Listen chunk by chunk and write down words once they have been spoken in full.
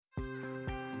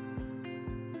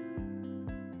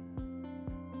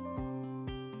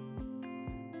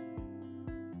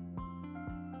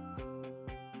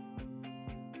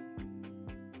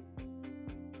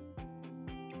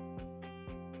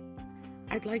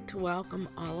I'd like to welcome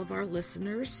all of our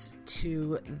listeners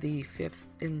to the 5th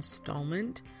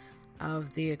installment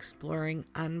of the Exploring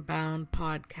Unbound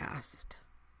podcast.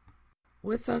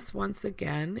 With us once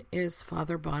again is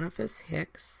Father Boniface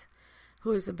Hicks,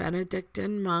 who is a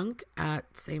Benedictine monk at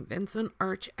St. Vincent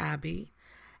Arch Abbey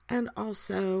and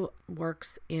also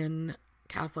works in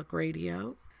Catholic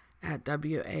radio at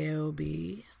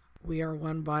WAOB. We Are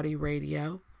One Body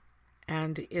Radio,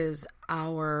 and is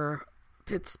our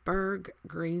Pittsburgh,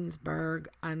 Greensburg,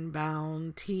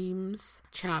 Unbound team's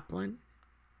chaplain.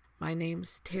 My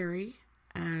name's Terry,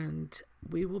 and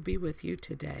we will be with you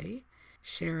today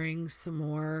sharing some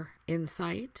more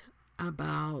insight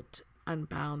about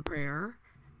Unbound prayer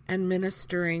and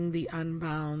ministering the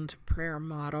Unbound prayer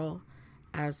model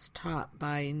as taught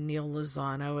by Neil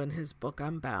Lozano in his book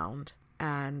Unbound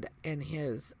and in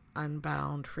his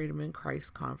Unbound Freedom in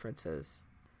Christ conferences.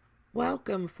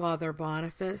 Welcome, Father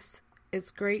Boniface. It's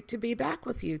great to be back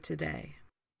with you today.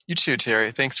 You too,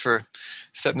 Terry. Thanks for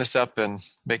setting this up and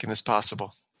making this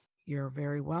possible. You're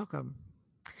very welcome.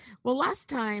 Well, last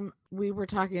time we were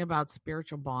talking about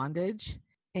spiritual bondage,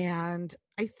 and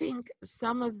I think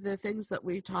some of the things that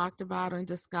we talked about and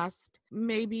discussed,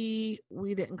 maybe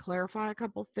we didn't clarify a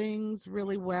couple things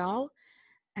really well.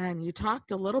 And you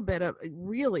talked a little bit of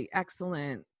really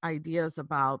excellent ideas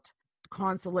about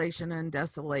consolation and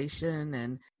desolation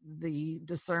and the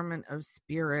discernment of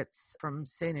spirits from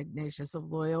St. Ignatius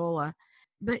of Loyola.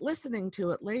 But listening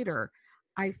to it later,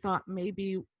 I thought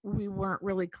maybe we weren't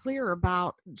really clear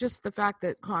about just the fact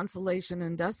that consolation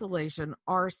and desolation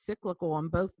are cyclical and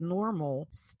both normal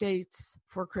states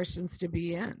for Christians to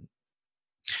be in.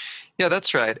 Yeah,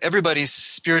 that's right. Everybody's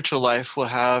spiritual life will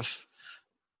have,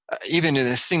 even in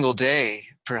a single day,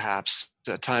 perhaps,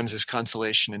 times of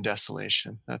consolation and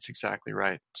desolation. That's exactly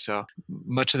right. So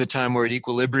much of the time we're at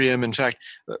equilibrium. In fact,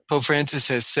 Pope Francis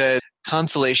has said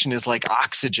consolation is like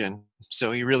oxygen.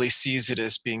 So he really sees it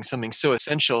as being something so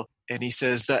essential. And he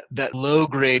says that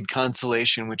low-grade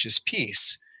consolation, which is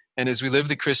peace. And as we live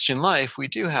the Christian life, we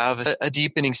do have a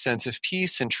deepening sense of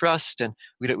peace and trust, and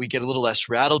we get a little less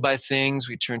rattled by things.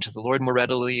 We turn to the Lord more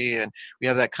readily, and we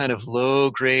have that kind of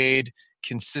low-grade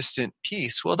consistent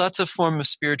peace. Well, that's a form of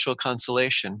spiritual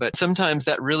consolation, but sometimes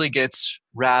that really gets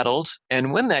rattled.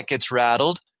 And when that gets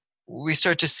rattled, we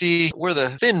start to see where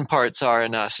the thin parts are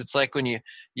in us. It's like when you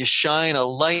shine a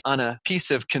light on a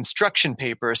piece of construction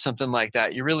paper or something like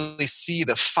that. You really see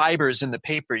the fibers in the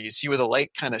paper. You see where the light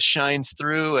kind of shines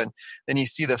through, and then you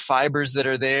see the fibers that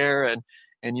are there,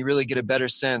 and you really get a better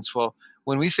sense. Well,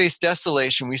 when we face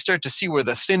desolation, we start to see where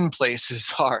the thin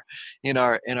places are in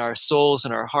our souls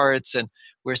and our hearts, and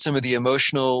where some of the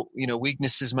emotional,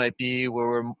 weaknesses might be, where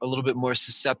we're a little bit more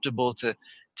susceptible to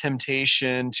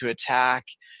temptation, to attack,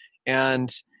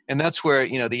 and that's where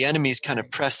the enemy's kind of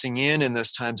pressing in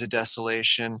those times of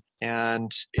desolation.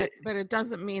 And but it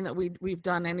doesn't mean that we've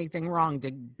done anything wrong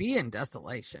to be in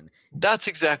desolation. That's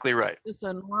exactly right. It's just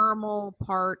a normal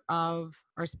part of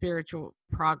our spiritual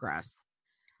progress.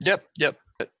 Yep.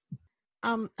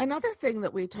 Another thing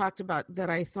that we talked about that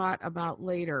I thought about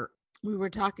later, we were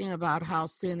talking about how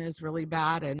sin is really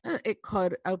bad and it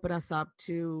could open us up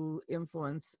to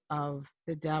influence of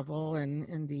the devil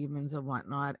and demons and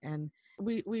whatnot. And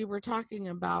we were talking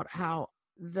about how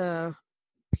the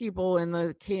people in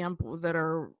the camp that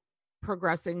are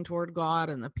progressing toward God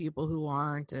and the people who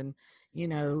aren't, and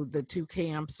the two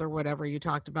camps or whatever you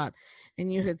talked about.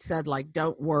 And you had said, like,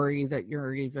 don't worry that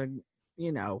you're even,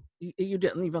 you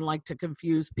didn't even like to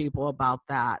confuse people about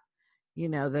that,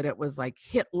 that it was like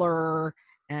Hitler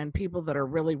and people that are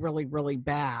really, really, really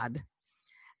bad.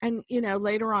 And,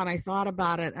 later on I thought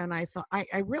about it, and I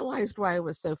realized why I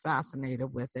was so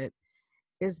fascinated with it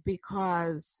is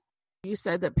because you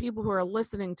said that people who are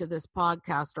listening to this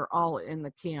podcast are all in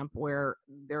the camp where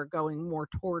they're going more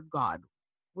toward God,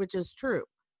 which is true.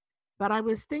 But I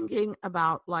was thinking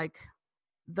about, like,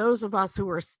 those of us who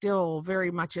are still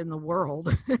very much in the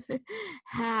world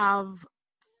have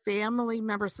family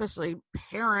members, especially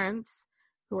parents,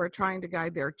 who are trying to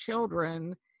guide their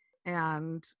children.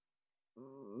 And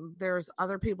there's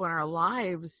other people in our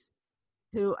lives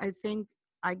who I think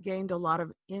I gained a lot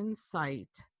of insight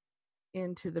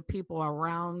into the people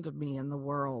around me in the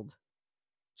world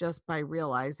just by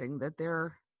realizing that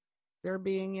they're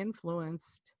being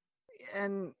influenced,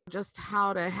 and just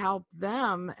how to help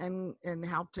them and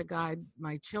help to guide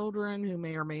my children who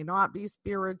may or may not be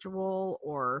spiritual,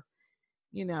 or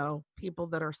people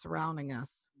that are surrounding us.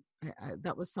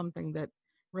 That was something that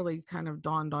really kind of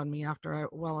dawned on me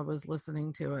while I was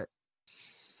listening to it.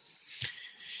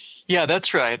 Yeah,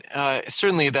 that's right.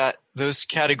 Certainly those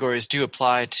categories do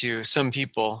apply to some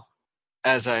people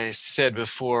as I said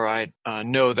before, I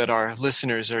know that our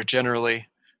listeners are generally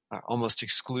almost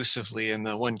exclusively in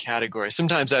the one category.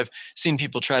 Sometimes I've seen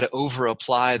people try to over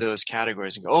apply those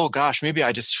categories and go, oh gosh, maybe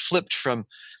I just flipped from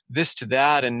this to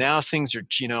that and now things are,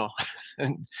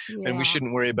 and we Yeah.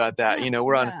 shouldn't worry about that. No, no,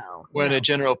 We're on a no.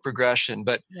 general progression,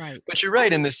 Right. but you're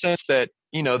right in the sense that,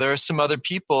 there are some other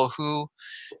people who,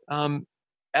 um,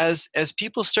 as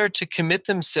people start to commit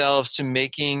themselves to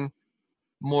making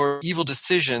more evil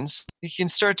decisions, you can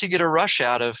start to get a rush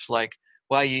out of, like,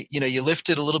 well, you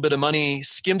lifted a little bit of money,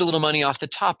 skimmed a little money off the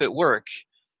top at work,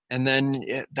 and then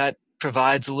that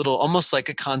provides a little, almost like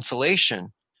a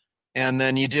consolation, and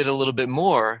then you did a little bit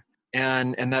more,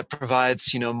 and that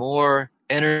provides, more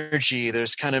energy.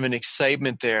 There's kind of an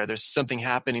excitement there. There's something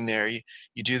happening there.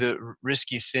 You do the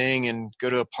risky thing and go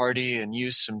to a party and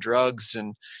use some drugs,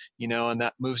 and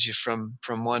that moves you from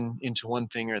one into one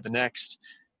thing or the next.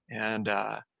 And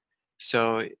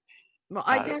so Well,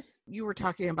 I uh, guess you were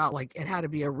talking about like it had to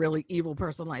be a really evil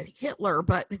person like Hitler,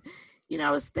 but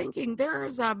I was thinking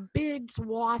there's a big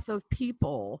swath of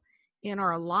people in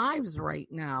our lives right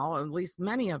now, at least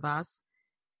many of us,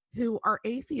 who are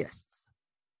atheists.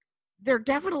 They're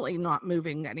definitely not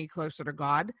moving any closer to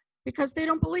God because they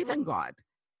don't believe in God.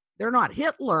 They're not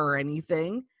Hitler or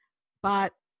anything,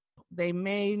 but they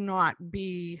may not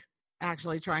be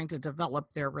actually trying to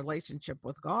develop their relationship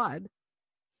with God.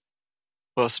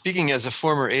 well, speaking as a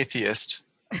former atheist,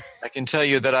 I can tell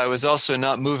you that I was also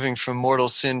not moving from mortal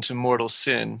sin to mortal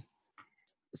sin.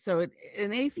 So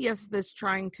an atheist that's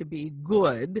trying to be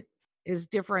good is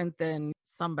different than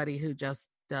somebody who just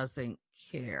doesn't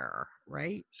care,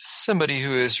 right? Somebody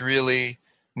who is really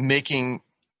making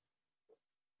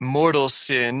mortal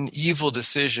sin, evil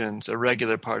decisions, a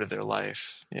regular part of their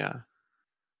life. Yeah.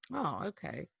 Oh,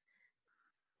 okay.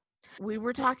 We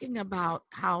were talking about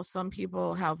how some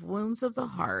people have wounds of the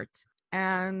heart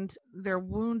and their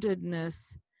woundedness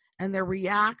and their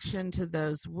reaction to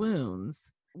those wounds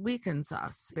weakens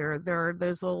us. There are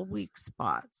those little weak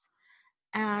spots.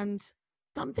 And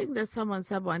something that someone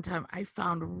said one time I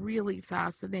found really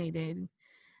fascinating,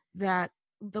 that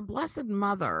the Blessed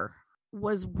Mother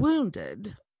was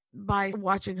wounded by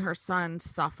watching her son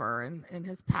suffer and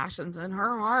his passions, and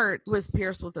her heart was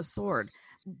pierced with a sword,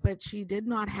 but she did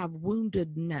not have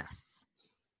woundedness.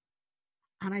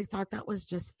 And I thought that was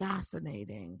just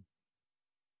fascinating,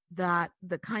 that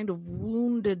the kind of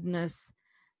woundedness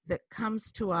that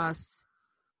comes to us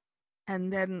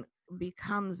and then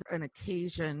becomes an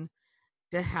occasion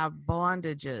to have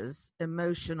bondages,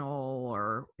 emotional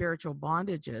or spiritual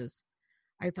bondages.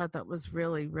 I thought that was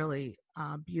really, really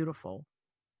beautiful.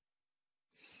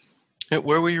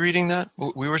 Where were you reading that?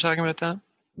 We were talking about that?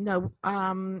 No,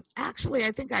 actually,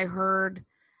 I think I heard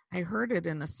it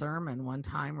in a sermon one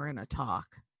time or in a talk,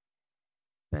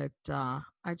 but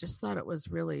I just thought it was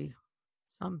really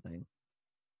something.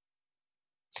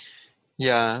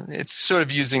 Yeah, it's sort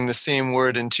of using the same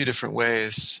word in two different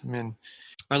ways. I mean,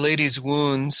 Our Lady's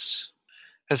wounds,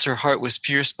 as her heart was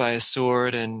pierced by a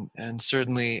sword, and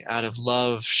certainly out of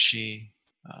love, she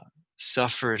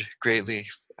suffered greatly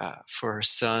for her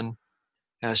son,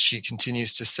 as she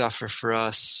continues to suffer for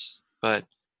us. But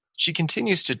she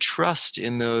continues to trust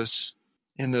in those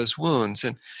wounds,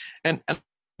 and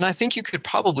I think you could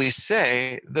probably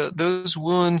say that those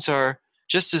wounds are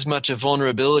just as much a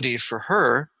vulnerability for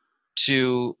her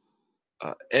to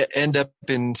end up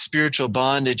in spiritual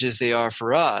bondage as they are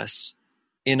for us.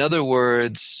 In other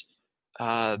words,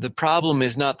 the problem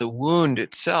is not the wound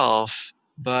itself,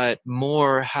 but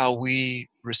more how we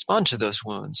respond to those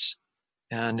wounds.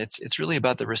 And it's really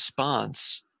about the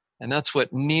response. And that's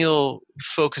what Neil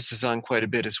focuses on quite a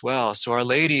bit as well. So Our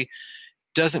Lady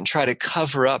doesn't try to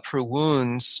cover up her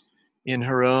wounds in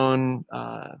her own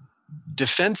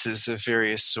defenses of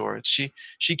various sorts.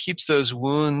 She keeps those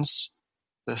wounds,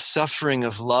 the suffering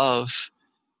of love,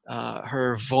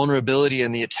 her vulnerability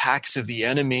and the attacks of the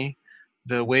enemy,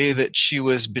 the way that she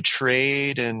was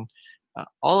betrayed, and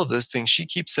all of those things, she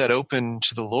keeps that open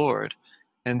to the Lord.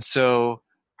 And so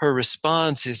her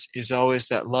response is always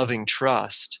that loving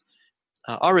trust.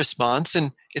 Our response,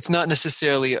 and it's not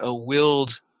necessarily a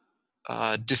willed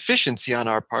deficiency on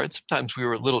our part. Sometimes we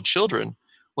were little children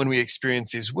when we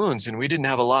experienced these wounds, and we didn't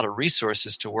have a lot of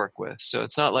resources to work with. So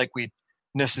it's not like we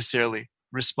necessarily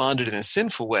responded in a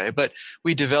sinful way, but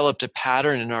we developed a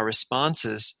pattern in our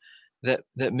responses that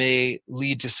may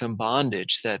lead to some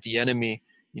bondage, that the enemy,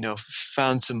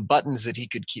 found some buttons that he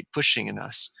could keep pushing in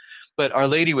us. But Our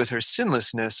Lady, with her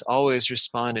sinlessness, always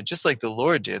responded just like the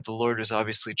Lord did. The Lord was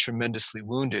obviously tremendously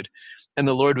wounded, and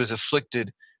the Lord was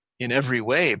afflicted in every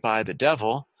way by the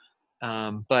devil.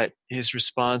 But his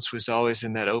response was always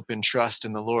in that open trust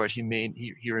in the Lord.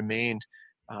 He remained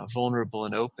vulnerable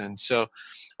and open. So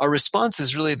our response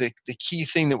is really the key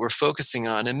thing that we're focusing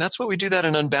on. And that's what we do that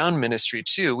in Unbound ministry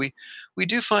too. We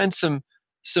do find some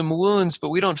wounds, but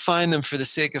we don't find them for the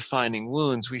sake of finding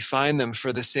wounds. We find them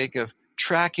for the sake of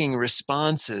tracking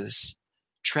responses,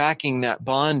 tracking that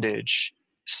bondage,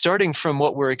 starting from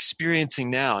what we're experiencing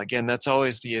now. Again, that's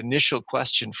always the initial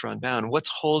question for Unbound. What's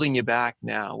holding you back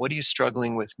now? What are you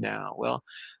struggling with now? Well,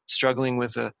 I'm struggling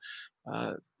with uh,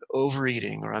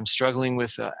 overeating, or I'm struggling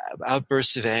with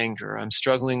outbursts of anger, or I'm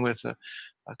struggling with a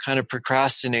kind of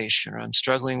procrastination, or I'm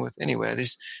struggling with, anyway,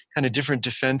 these kind of different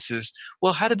defenses.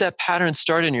 Well, how did that pattern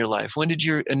start in your life? When did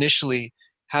you initially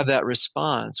have that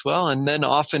response? Well, and then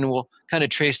often we'll kind of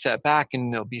trace that back,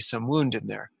 and there'll be some wound in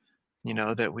there,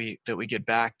 that we get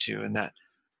back to, and that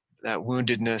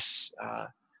woundedness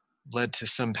led to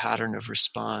some pattern of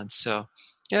response. So,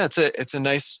 yeah, it's a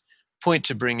nice point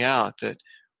to bring out, that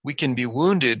we can be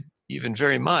wounded even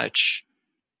very much,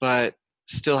 but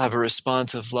still have a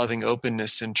response of loving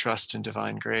openness and trust in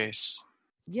divine grace.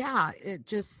 Yeah, it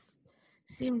just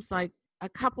seems like a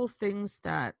couple things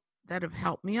that have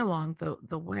helped me along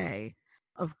the way.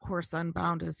 Of course,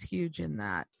 Unbound is huge in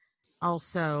that.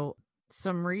 Also,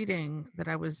 some reading that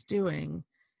I was doing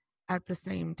at the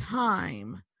same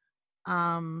time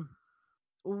um,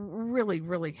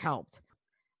 really helped.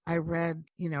 I read,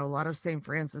 a lot of St.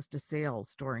 Francis de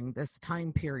Sales during this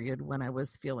time period when I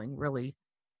was feeling really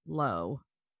low.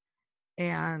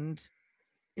 And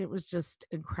it was just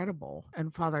incredible.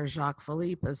 And Father Jacques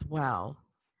Philippe as well.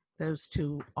 Those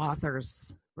two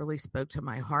authors really spoke to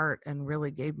my heart and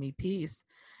really gave me peace.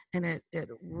 And it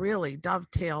really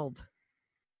dovetailed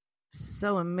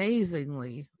so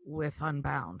amazingly with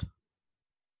Unbound.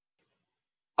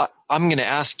 I'm going to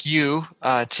ask you,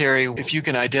 Terry, if you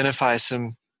can identify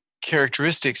some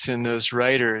characteristics in those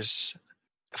writers.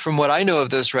 From what I know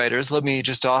of those writers, let me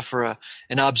just offer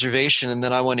an observation, and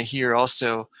then I want to hear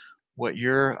also what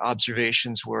your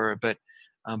observations were. But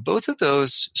both of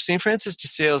those, St. Francis de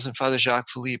Sales and Father Jacques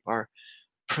Philippe, are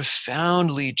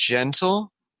profoundly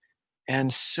gentle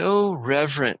and so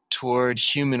reverent toward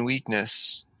human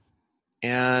weakness,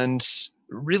 and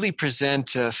really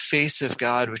present a face of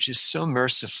God which is so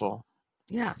merciful.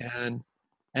 Yes.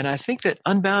 And I think that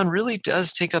Unbound really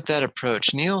does take up that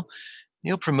approach. Neil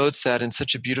promotes that in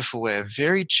such a beautiful way, a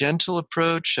very gentle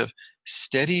approach of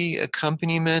steady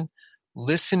accompaniment,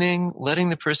 listening, letting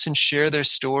the person share their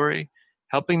story,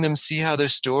 helping them see how their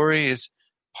story is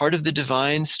part of the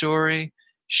divine story,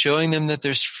 showing them that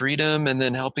there's freedom, and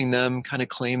then helping them kind of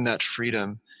claim that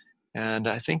freedom. And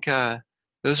I think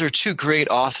those are two great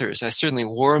authors. I certainly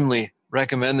warmly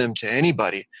recommend them to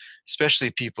anybody,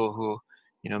 especially people who,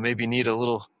 maybe need a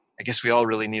little. I guess we all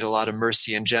really need a lot of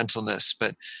mercy and gentleness,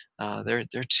 but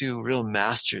they're two real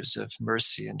masters of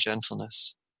mercy and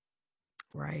gentleness.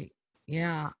 Right.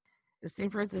 Yeah.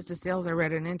 St. Francis de Sales, I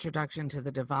read an introduction to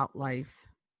the devout life,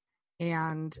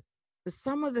 and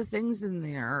some of the things in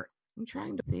there, I'm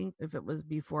trying to think if it was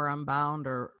before Unbound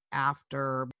or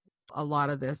after. A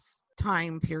lot of this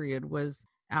time period was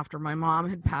after my mom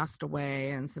had passed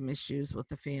away, and some issues with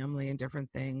the family and different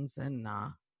things, and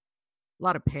a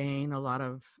lot of pain, a lot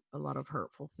of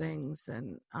hurtful things,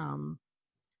 and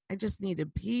I just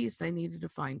needed peace. I needed to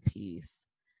find peace,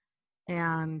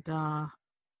 and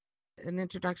an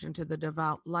introduction to the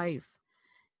devout life.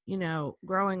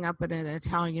 Growing up in an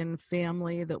Italian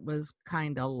family that was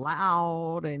kind of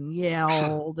loud and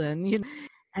yelled, and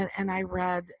and I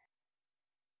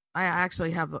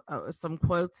actually have some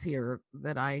quotes here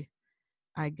that I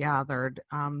gathered.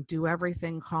 Do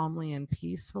everything calmly and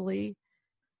peacefully.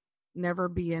 Never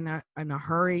be in a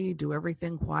hurry. Do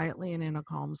everything quietly and in a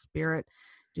calm spirit.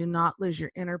 Do not lose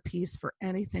your inner peace for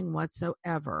anything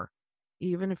whatsoever,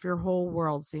 even if your whole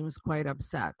world seems quite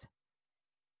upset.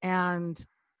 And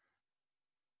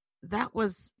that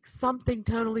was something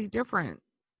totally different.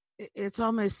 It's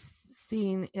almost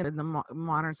seen in the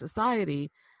modern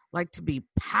society like to be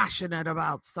passionate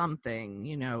about something,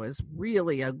 is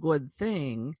really a good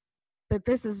thing. But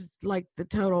this is like the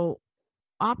total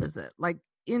opposite, like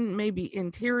in maybe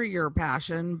interior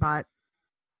passion, but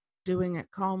doing it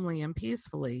calmly and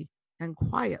peacefully and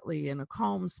quietly in a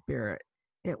calm spirit.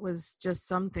 It was just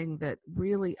something that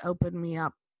really opened me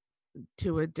up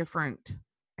to a different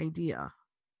idea.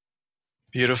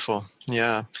 Beautiful.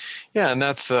 Yeah. And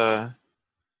that's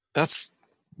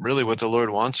really what the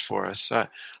Lord wants for us.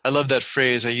 I love that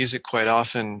phrase. I use it quite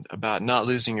often about not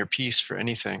losing your peace for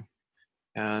anything.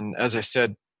 And as I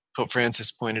said, Pope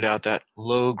Francis pointed out that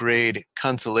low grade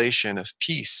consolation of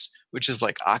peace, which is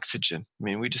like oxygen. I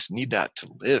mean, we just need that to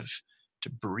live. to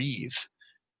breathe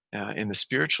in the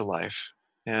spiritual life.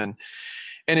 And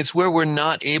it's where we're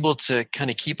not able to kind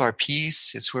of keep our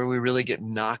peace. It's where we really get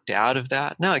knocked out of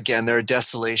that. Now, again, there are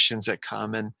desolations that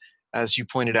come, and as you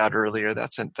pointed out earlier,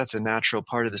 that's a natural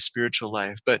part of the spiritual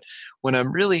life. But when I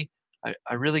really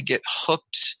get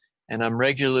hooked, and I'm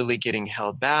regularly getting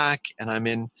held back, and I'm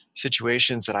in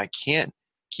situations that I can't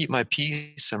keep my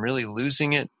peace, I'm really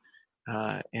losing it,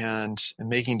 and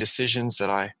making decisions that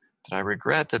I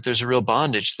regret, that there's a real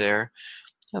bondage there.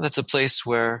 That's a place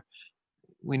where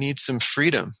we need some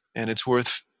freedom, and it's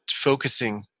worth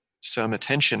focusing some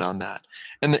attention on that.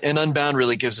 And Unbound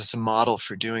really gives us a model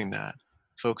for doing that,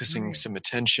 focusing Right. some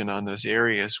attention on those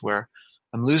areas where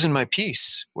I'm losing my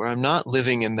peace, where I'm not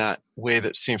living in that way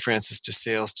that St. Francis de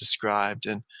Sales described,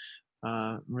 and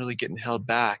really getting held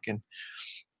back.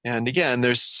 And again,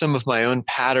 there's some of my own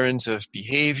patterns of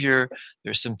behavior.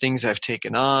 There's some things I've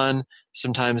taken on.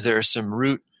 Sometimes there are some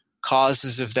root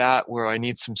causes of that where I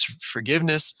need some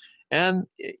forgiveness. And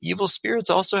evil spirits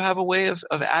also have a way of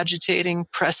agitating,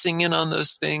 pressing in on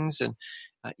those things, and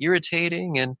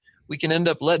irritating. And we can end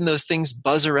up letting those things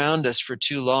buzz around us for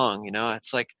too long.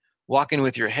 It's like walking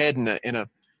with your head in a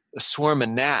swarm of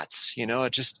gnats.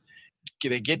 It just,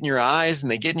 they get in your eyes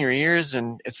and they get in your ears,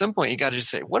 and at some point you got to just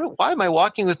say, why am I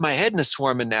walking with my head in a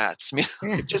swarm of gnats? I mean,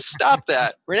 Yeah. just stop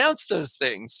that, renounce those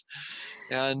things.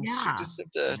 And we Yeah. just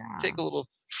have to Yeah. take a little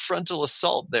frontal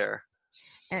assault there.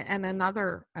 And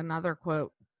another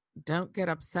quote, don't get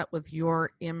upset with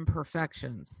your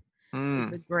imperfections. It's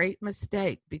Mm, a great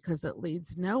mistake because it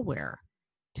leads nowhere.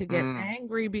 To get mm.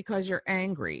 angry because you're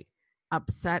angry,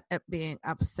 upset at being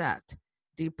upset,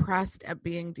 depressed at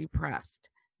being depressed,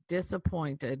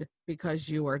 disappointed because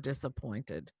you are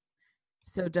disappointed.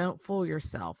 So don't fool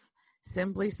yourself.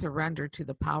 Simply surrender to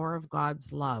the power of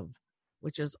God's love,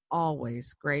 which is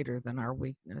always greater than our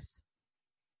weakness.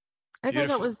 I thought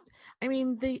that Beautiful. was, I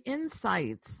mean, the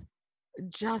insights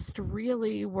just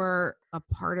really were a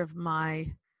part of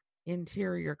my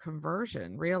interior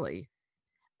conversion, really.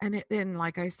 And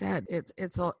like I said,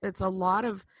 it's a lot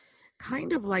of,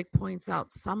 kind of like, points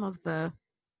out some of the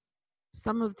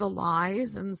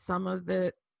lies and some of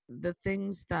the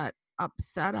things that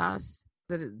upset us,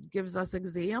 that it gives us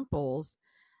examples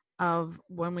of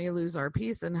when we lose our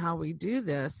peace and how we do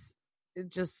this. It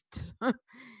just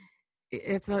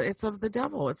it's of the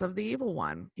devil, it's of the evil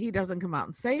one. He doesn't come out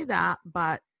and say that,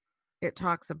 but it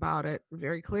talks about it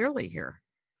very clearly here.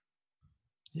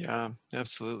 Yeah,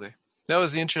 absolutely. That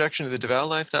was the introduction to the devout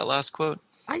life, that last quote.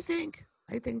 I think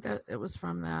that it was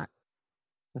from that.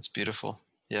 That's beautiful.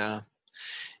 Yeah.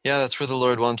 Yeah, that's where the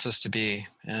Lord wants us to be.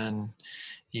 And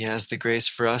He has the grace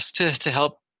for us to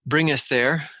help bring us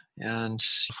there. And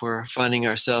if we're finding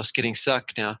ourselves getting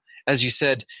stuck now, as you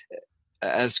said,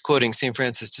 as quoting St.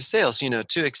 Francis de Sales,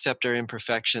 to accept our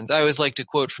imperfections. I always like to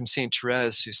quote from St.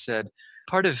 Therese, who said,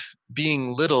 part of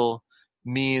being little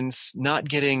means not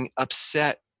getting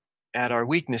upset at our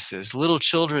weaknesses. Little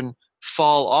children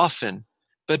fall often,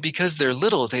 but because they're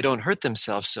little, they don't hurt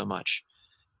themselves so much.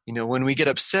 When we get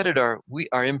upset at our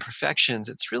imperfections,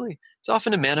 it's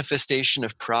often a manifestation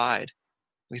of pride.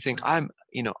 We think Right.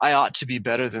 I ought to be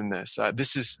better than this.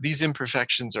 These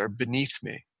imperfections are beneath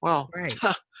me. Well, Right.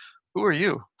 who are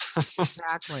you?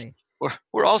 Exactly.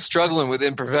 We're all struggling Exactly. with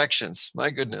imperfections. My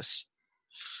goodness.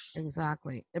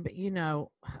 Exactly. But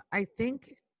I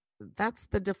think that's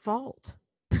the default.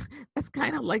 That's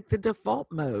kind of like the default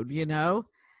mode.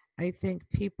 I think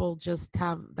people just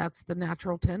have, that's the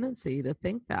natural tendency to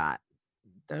think that,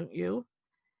 don't you?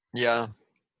 Yeah,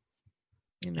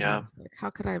 yeah, It's like, how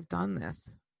could I have done this?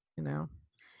 You know?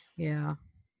 Yeah.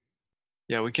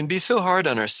 yeah. We can be so hard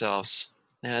on ourselves,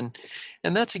 and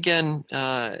that's again.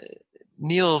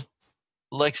 Neil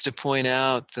likes to point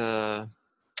out the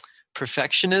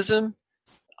perfectionism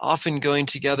often going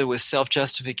together with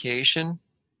self-justification,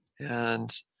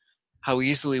 and how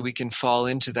easily we can fall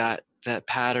into that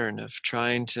pattern of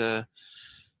trying to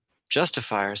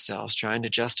justify ourselves, trying to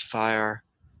justify our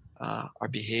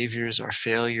behaviors, our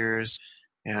failures,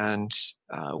 and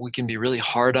we can be really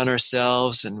hard on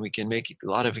ourselves, and we can make a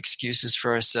lot of excuses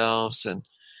for ourselves. And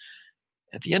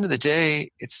at the end of the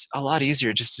day, it's a lot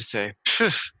easier just to say,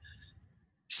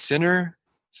 sinner,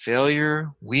 failure,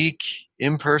 weak,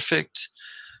 imperfect,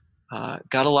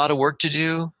 got a lot of work to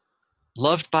do,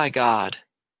 loved by God.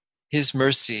 His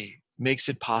mercy makes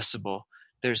it possible.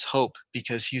 There's hope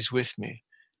because He's with me.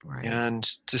 Right. And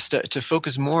to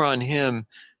focus more on Him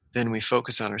than we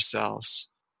focus on ourselves.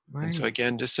 And so Right.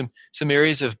 again, just some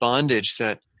areas of bondage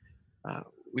that uh,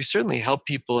 we certainly help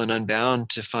people in Unbound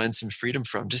to find some freedom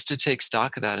from. Just to take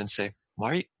stock of that and say,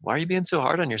 why are you being so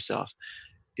hard on yourself?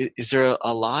 is there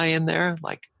a lie in there?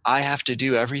 Like, I have to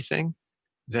do everything,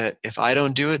 that if I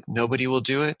don't do it, nobody will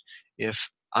do it. If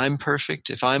I'm perfect,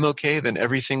 if I'm okay, then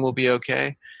everything will be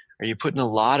okay. Are you putting a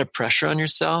lot of pressure on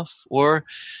yourself? Or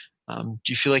do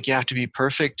you feel like you have to be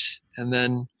perfect and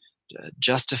then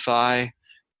justify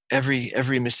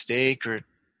every mistake, or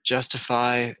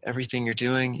justify everything you're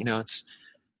doing? It's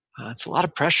a lot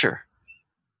of pressure,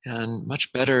 and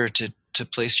much better to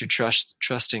place your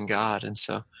trust in God. And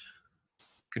so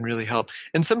can really help.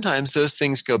 And sometimes those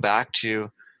things go back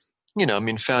to,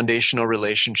 foundational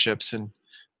relationships. And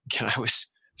I always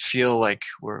feel like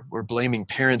we're blaming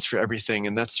parents for everything,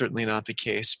 and that's certainly not the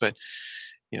case. But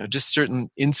just certain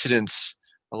incidents.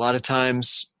 A lot of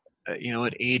times,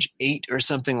 at age 8 or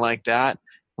something like that,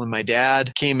 when my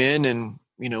dad came in and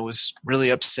was really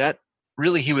upset.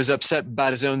 Really, he was upset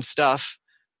about his own stuff,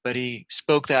 but he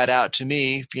spoke that out to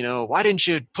me. Why didn't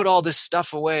you put all this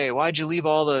stuff away? Why'd you leave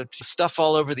all the stuff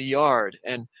all over the yard?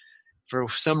 And for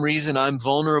some reason, I'm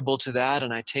vulnerable to that,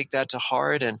 and I take that to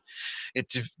heart, and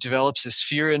it develops this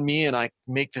fear in me, and I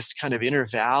make this kind of inner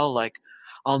vow, like,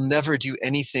 I'll never do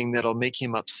anything that'll make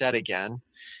him upset again.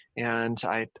 And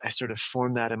I sort of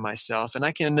form that in myself, and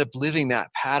I can end up living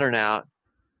that pattern out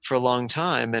for a long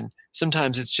time. And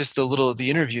sometimes it's just the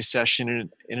interview session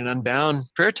in an Unbound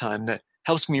prayer time that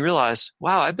helps me realize,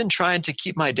 wow, I've been trying to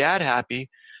keep my dad happy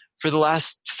for the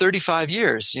last 35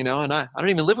 years, and I don't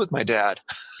even live with my dad.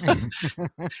 I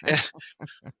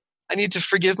need to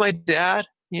forgive my dad,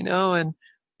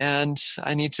 and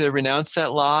I need to renounce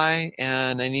that lie,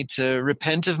 and I need to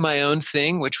repent of my own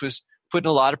thing, which was putting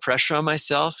a lot of pressure on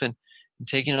myself and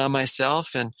taking it on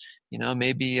myself, and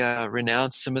maybe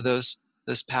renounce some of those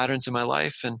patterns in my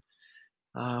life. And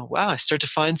wow, I start to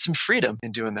find some freedom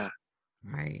in doing that.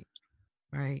 Right.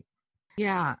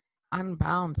 Yeah,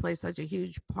 Unbound plays such a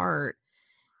huge part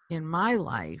in my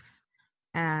life,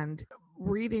 and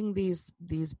reading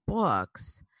these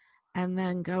books and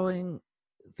then going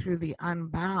through the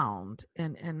Unbound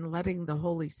and letting the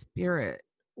Holy Spirit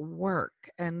work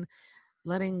and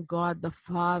letting God the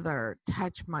Father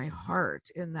touch my heart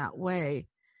in that way,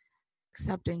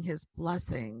 accepting his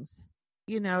blessings.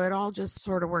 It all just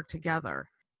sort of worked together.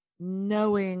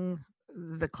 Knowing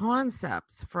the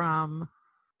concepts from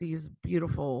these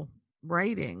beautiful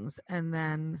writings and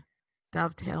then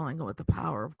dovetailing it with the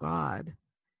power of God,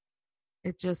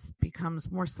 it just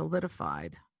becomes more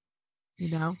solidified,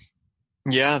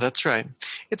 Yeah, that's right.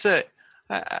 It's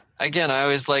again, I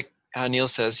always like how Neil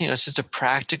says, it's just a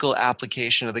practical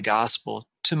application of the gospel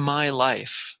to my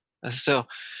life. So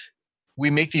we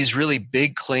make these really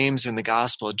big claims in the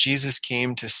gospel. Jesus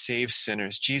came to save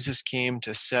sinners. Jesus came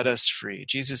to set us free.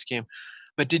 Jesus came.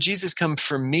 But did Jesus come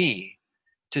for me,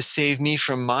 to save me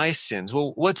from my sins?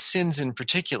 Well, what sins in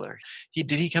particular?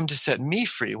 Did he come to set me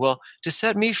free? Well, to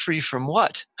set me free from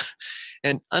what?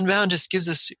 And Unbound just gives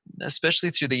us,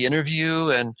 especially through the interview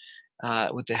and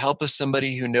with the help of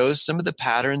somebody who knows some of the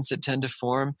patterns that tend to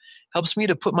form, helps me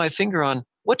to put my finger on,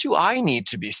 what do I need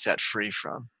to be set free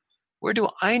from? Where do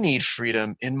I need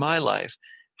freedom in my life?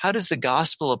 How does the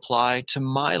gospel apply to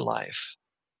my life?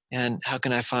 And how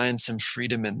can I find some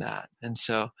freedom in that? And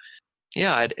so,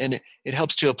 yeah, it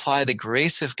helps to apply the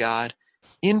grace of God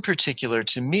in particular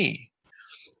to me.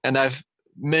 And I've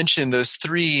mentioned those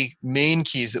 3 main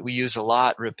keys that we use a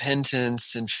lot: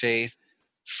 repentance and faith,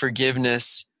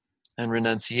 forgiveness, and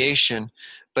renunciation.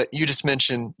 But you just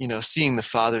mentioned, seeing the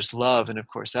Father's love. And of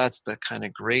course, that's the kind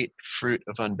of great fruit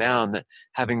of Unbound, that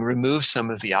having removed some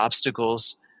of the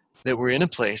obstacles, that we're in a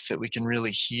place that we can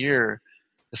really hear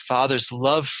the Father's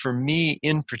love for me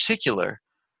in particular,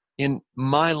 in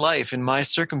my life, in my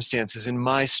circumstances, in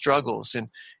my struggles,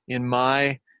 in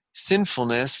my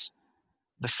sinfulness.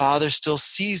 The Father still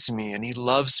sees me, and he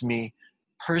loves me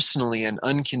personally and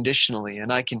unconditionally.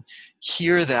 And I can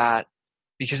hear that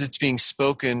because it's being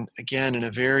spoken again in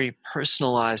a very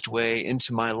personalized way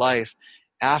into my life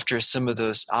after some of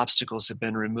those obstacles have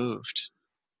been removed.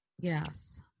 Yes.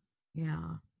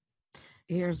 Yeah.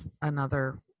 Here's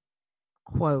another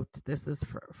quote. This is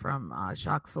from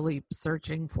Jacques Philippe.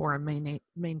 Searching for and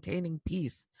Maintaining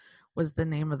Peace was the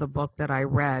name of the book that I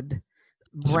read.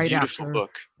 It's a beautiful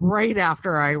book. Right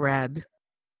after I read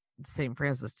St.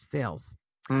 Francis de Sales.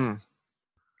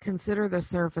 Consider the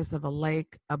surface of a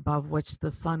lake above which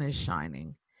the sun is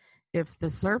shining. If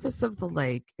the surface of the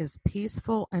lake is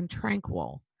peaceful and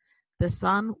tranquil, the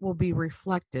sun will be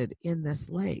reflected in this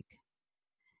lake.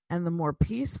 And the more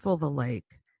peaceful the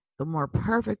lake, the more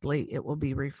perfectly it will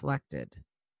be reflected.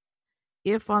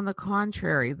 If, on the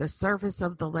contrary, the surface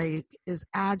of the lake is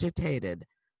agitated,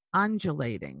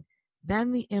 undulating,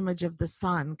 then the image of the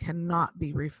sun cannot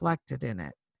be reflected in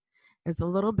it, It's a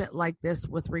little bit like this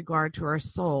with regard to our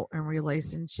soul and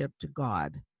relationship to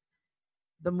God.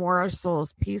 The more our soul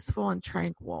is peaceful and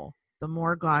tranquil, the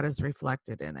more God is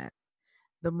reflected in it.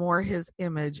 The more his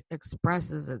image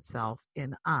expresses itself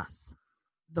in us,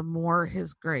 the more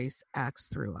his grace acts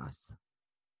through us.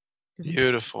 Isn't that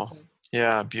Beautiful. beautiful?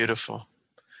 Yeah, beautiful.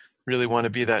 Really want to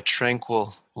be that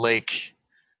tranquil lake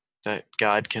that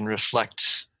God can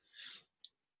reflect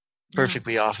Yeah,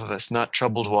 perfectly off of us, not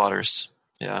troubled waters.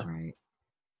 Yeah. right,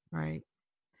 right.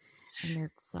 And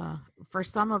it's for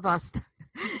some of us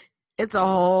it's a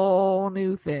whole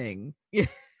new thing.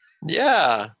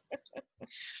 Yeah.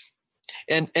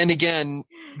 And again,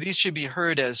 these should be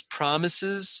heard as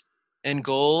promises and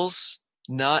goals,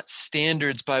 not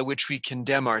standards by which we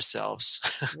condemn ourselves.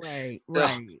 Right, So,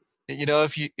 right.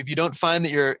 if you don't find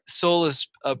that your soul is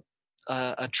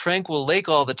a tranquil lake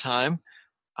all the time,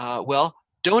 well,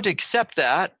 don't accept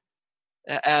that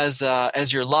as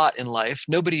your lot in life.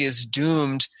 Nobody is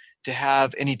doomed to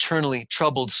have an eternally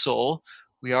troubled soul.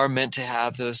 We are meant to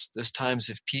have those times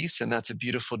of peace, and that's a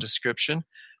beautiful description.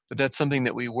 But that's something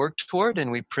that we work toward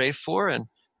and we pray for. And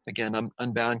again,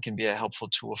 Unbound can be a helpful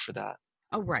tool for that.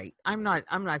 Oh, right. I'm not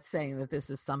saying that this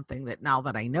is something that now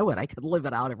that I know it, I could live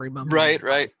it out every moment of Right, my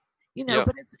life. right. Yep,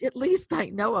 But it's at least I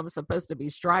know I'm supposed to be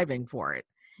striving for it.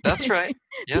 that's right.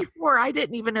 Yep, Before I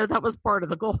didn't even know that was part of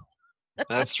the goal.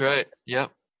 that's right.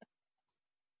 Yep.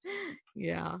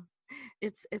 Yeah.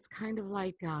 It's kind of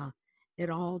like it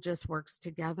all just works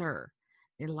together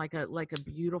in like a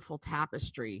beautiful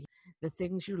tapestry. The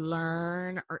things you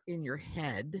learn are in your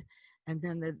head, and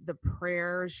then the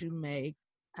prayers you make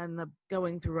and the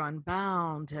going through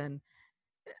Unbound, and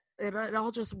it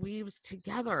all just weaves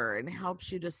together and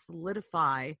helps you to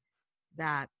solidify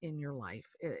that in your life.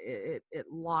 It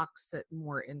locks it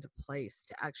more into place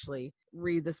to actually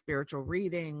read the spiritual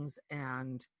readings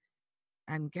and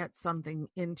get something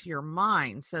into your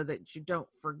mind so that you don't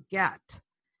forget.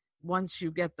 Once you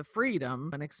get the freedom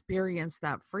and experience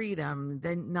that freedom,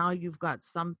 then now you've got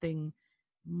something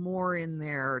more in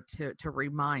there to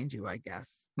remind you, I guess.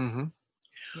 Hmm.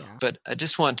 Yeah. But I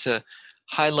just want to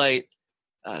highlight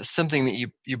something that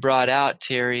you brought out,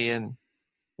 Terry, and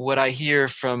what I hear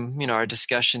from our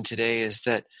discussion today is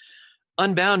that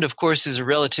Unbound, of course, is a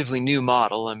relatively new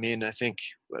model. I mean, I think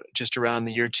just around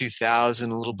the year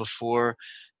 2000, a little before,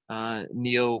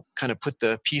 Neil kind of put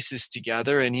the pieces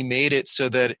together, and he made it so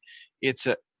that it's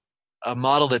a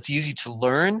model that's easy to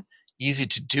learn, easy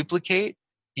to duplicate,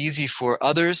 easy for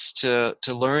others to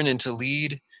learn and to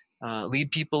lead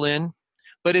people in.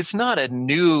 But it's not a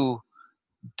new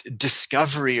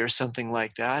discovery or something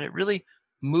like that. It really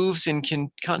moves in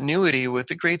continuity with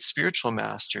the great spiritual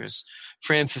masters.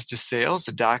 Francis de Sales,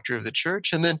 a doctor of the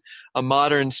church, and then a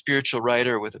modern spiritual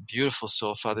writer with a beautiful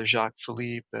soul, Father Jacques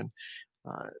Philippe. And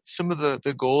some of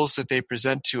the goals that they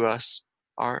present to us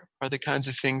are the kinds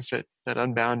of things that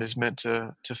Unbound is meant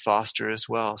to foster as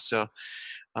well. So,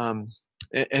 um,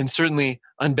 and certainly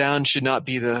Unbound should not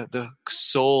be the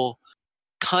sole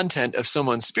content of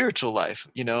someone's spiritual life,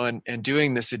 and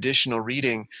doing this additional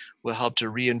reading will help to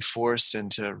reinforce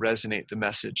and to resonate the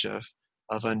message of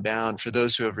Unbound for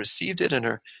those who have received it and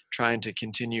are trying to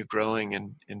continue growing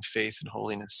in faith and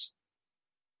holiness.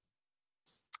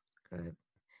 Good.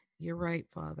 You're right,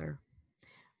 Father.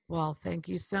 Well, thank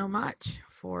you so much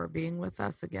for being with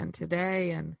us again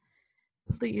today. And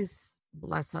please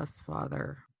bless us,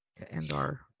 Father, to end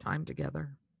our time together.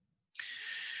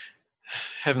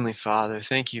 Heavenly Father,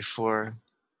 thank you for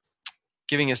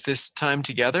giving us this time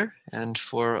together and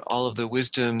for all of the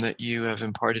wisdom that you have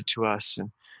imparted to us and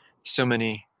so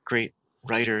many great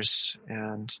writers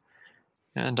and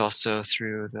also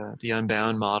through the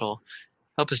Unbound model.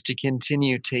 Help us to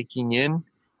continue taking in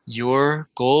your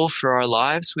goal for our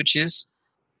lives, which is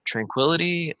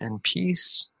tranquility and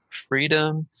peace,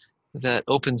 freedom that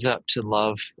opens up to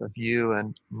love of you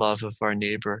and love of our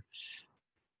neighbor.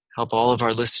 Help all of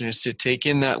our listeners to take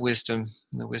in that wisdom,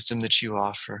 the wisdom that you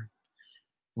offer.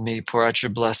 May you pour out your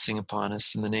blessing upon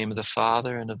us in the name of the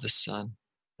Father and of the Son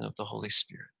and of the Holy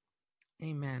Spirit.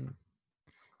 Amen.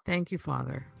 Thank you,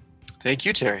 Father. Thank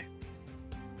you, Terry.